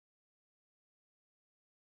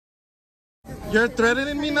You're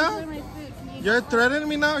threatening me now? Enjoy my food. Can you You're go? threatening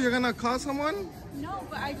me now? You're gonna call someone? No,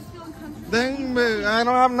 but I just feel uncomfortable. Then I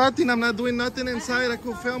don't have nothing. I'm not doing nothing inside. I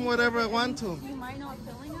could film whatever I want to. Do you mind not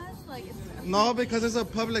filming us? Like, it's No, because it's a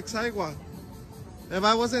public sidewalk. If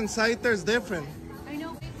I was inside, there's different. I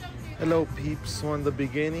know. Hello, peeps. So in the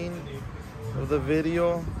beginning of the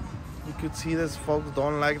video, you could see these folks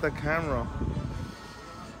don't like the camera.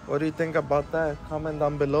 What do you think about that? Comment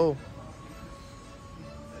down below.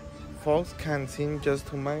 Folks can't seem just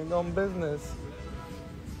to mind their own business.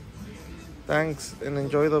 Thanks and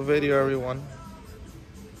enjoy the video, everyone.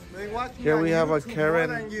 Here we have a Karen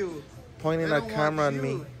pointing a camera at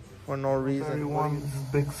me for no reason. Everyone, this is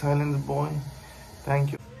Big Silence Boy.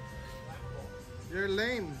 Thank you. You're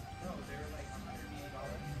lame.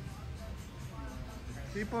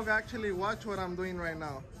 People actually watch what I'm doing right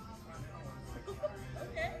now.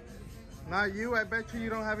 Okay. Not you. I bet you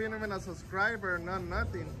don't have even a subscriber,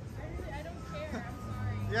 nothing. I don't care. I'm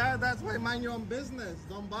sorry. Yeah, that's why mind your own business.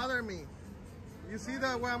 Don't bother me. You see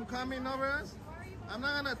that where I'm coming over us? I'm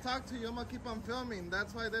not gonna talk to you. I'm gonna keep on filming.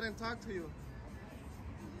 That's why I didn't talk to you.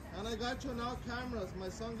 And I got you now cameras. My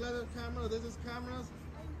sunglasses camera. This is cameras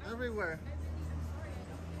everywhere.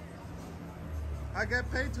 I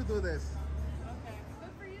get paid to do this. Okay. Good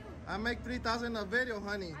for you. I make 3,000 a video,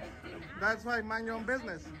 honey. That's why mind your own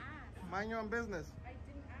business. Mind your own business. I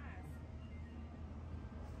didn't ask.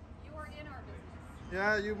 You are in our business.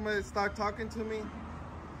 Yeah, you may start talking to me.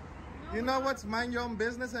 You know what's mind your own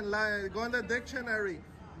business? And go in the dictionary.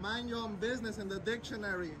 Mind your own business in the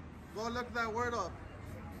dictionary. Go look that word up.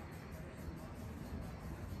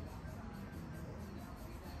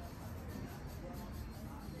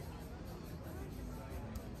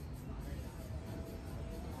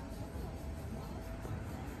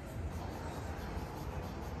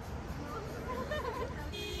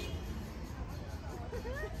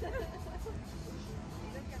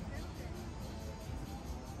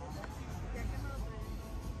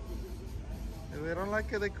 If they don't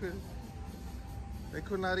like it, they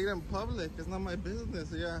could not eat in public. It's not my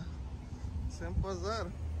business. Yeah, simple as that.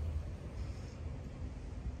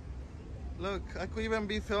 Look, I could even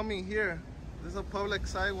be filming here. This is a public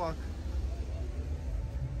sidewalk.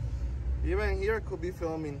 Even here could be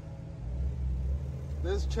filming.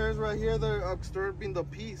 These chairs right here, they're disturbing the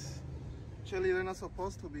peace. Actually, they're not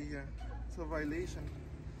supposed to be here. It's a violation.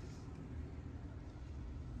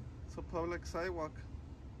 It's a public sidewalk.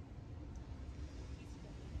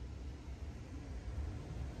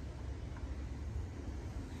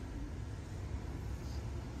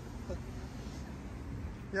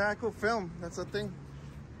 Yeah, I could film. That's the thing.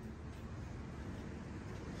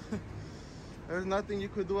 There's nothing you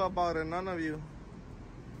could do about it. None of you.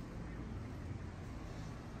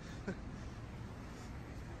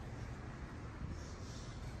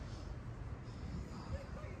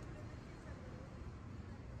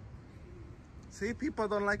 See, people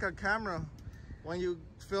don't like a camera. When you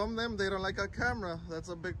film them, they don't like a camera. That's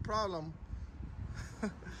a big problem.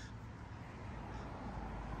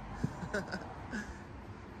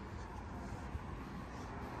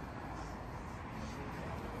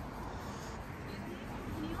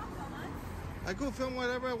 I could film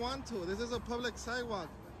whatever I want to. This is a public sidewalk.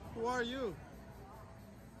 Who are you?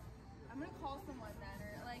 I'm gonna call someone then,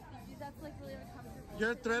 or like, that's like really uncomfortable.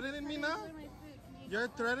 You're threatening me now? Enjoy my food. Can you You're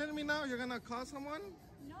go? threatening me now? You're gonna call someone?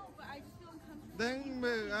 No, but I just feel uncomfortable. Then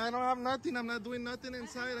I don't have nothing. I'm not doing nothing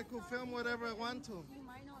inside. I could film whatever I want to. Do you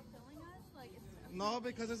mind not filming us? Like, it's No,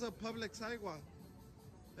 because it's a public sidewalk.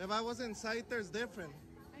 If I was inside, there's different.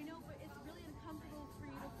 I know, but it's really uncomfortable for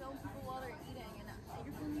you to film people while they're eating, and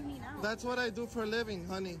you're filming me now. That's what I do for a living,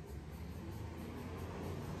 honey.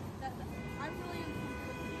 I'm really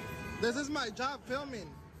uncomfortable. This is my job, filming.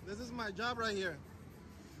 This is my job right here.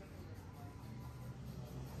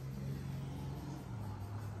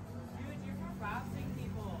 Dude, you're harassing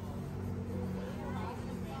people.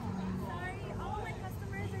 Sorry, all of my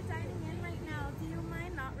customers are dining in right now. Do you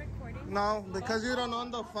mind not recording? No, because you don't own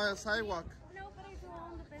the sidewalk. No, but I do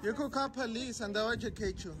own the business. You could call police and they'll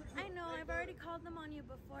educate you. I know, I've already called them on you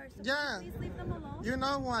before, so Yeah. please leave them alone. You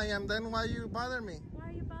know who I am, then why you bother me? Why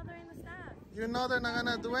are you bothering the staff? You know they're not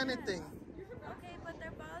gonna do anything. Okay, but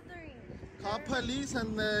they're bothering. Call police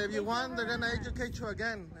and if you want, they're gonna educate you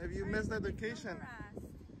again if you missed education. Harassed.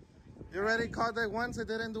 You already called it once, they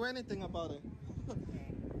didn't do anything about it.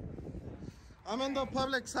 I'm in the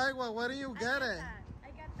public sidewalk, where do you get it?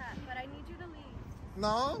 I get that, but I need you to leave.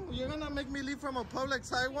 No, you're gonna make me leave from a public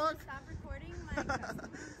sidewalk? Stop recording my customers.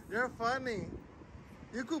 You're funny.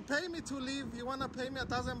 You could pay me to leave. You wanna pay me $1,000?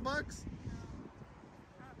 Not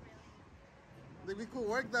really. We could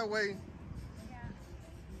work that way. Yeah.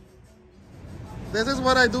 This is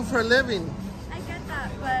what I do for a living. I get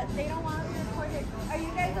that, but they don't want to be recorded. Are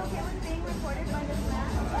you guys okay with being recorded by this man?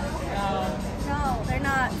 No, they're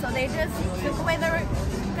not. So they just took away their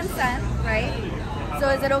consent, right? So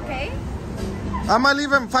is it okay? I'm gonna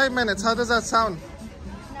leave in 5 minutes. How does that sound?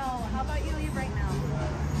 No, how about you leave right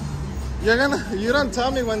now? You don't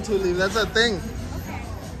tell me when to leave. That's the thing. Okay.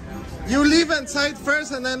 You leave inside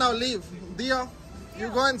first and then I'll leave. Deal? You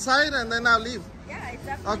go inside and then I'll leave. Yeah, it's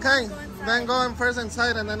definitely Okay, go inside. then go in first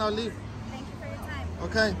inside and then I'll leave. Thank you for your time.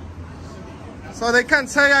 Okay. So they can't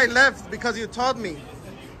say I left because you told me.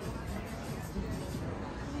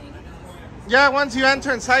 Yeah, once you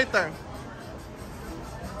enter inside there.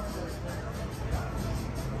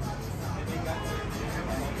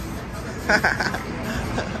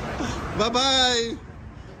 Bye-bye.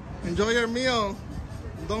 Enjoy your meal.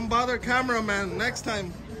 Don't bother cameraman next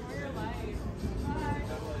time.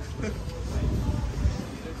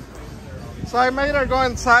 So I made her go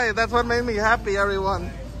inside. That's what made me happy,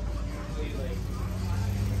 everyone.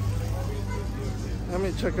 Let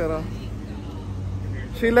me check it out.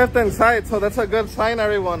 She left inside, so that's a good sign,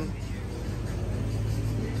 everyone.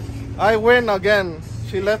 I win again.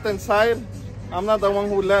 She left inside. I'm not the one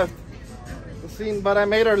who left the scene, but I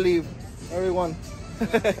made her leave, everyone.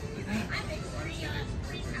 What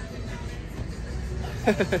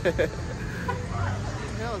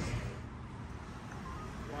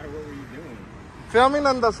were you doing? Filming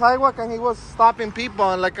on the sidewalk, and he was stopping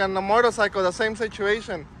people, like on a motorcycle, the same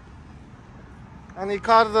situation. And he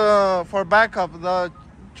called for backup. The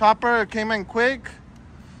chopper came in quick,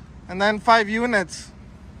 and then 5 units.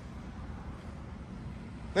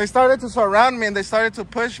 They started to surround me and they started to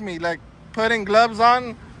push me, like putting gloves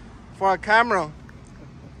on for a camera.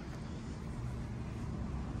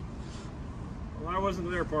 Well, I wasn't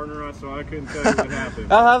there, partner, so I couldn't tell you what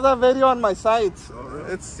happened. I have that video on my site. Oh,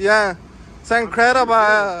 really? It's incredible.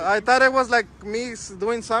 I thought it was like me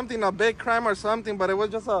doing something, a big crime or something, but it was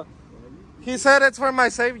just a... He said it's for my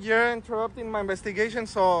safety. You're interrupting my investigation,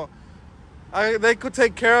 so they could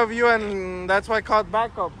take care of you, and that's why I called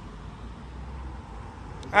backup.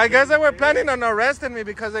 I guess they were planning on arresting me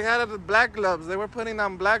because they had black gloves. They were putting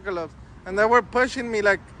on black gloves, and they were pushing me,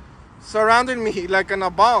 like surrounding me like in a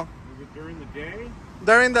ball. Was it during the day?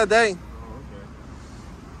 During the day. Oh,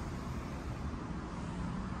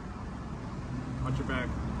 okay. Watch your back.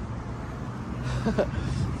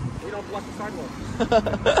 We don't block the sidewalk.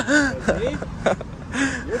 Me?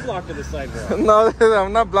 You're blocking the sidewalk. No,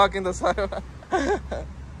 I'm not blocking the sidewalk.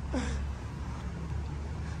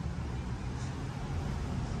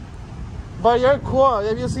 But you're cool.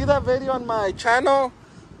 If you see that video on my channel,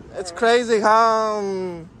 it's crazy how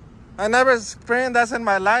I never experienced that in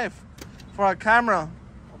my life for a camera.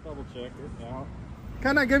 I'll double check it out.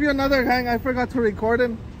 Can I give you another hang? I forgot to record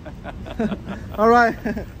it. All right.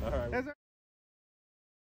 All right.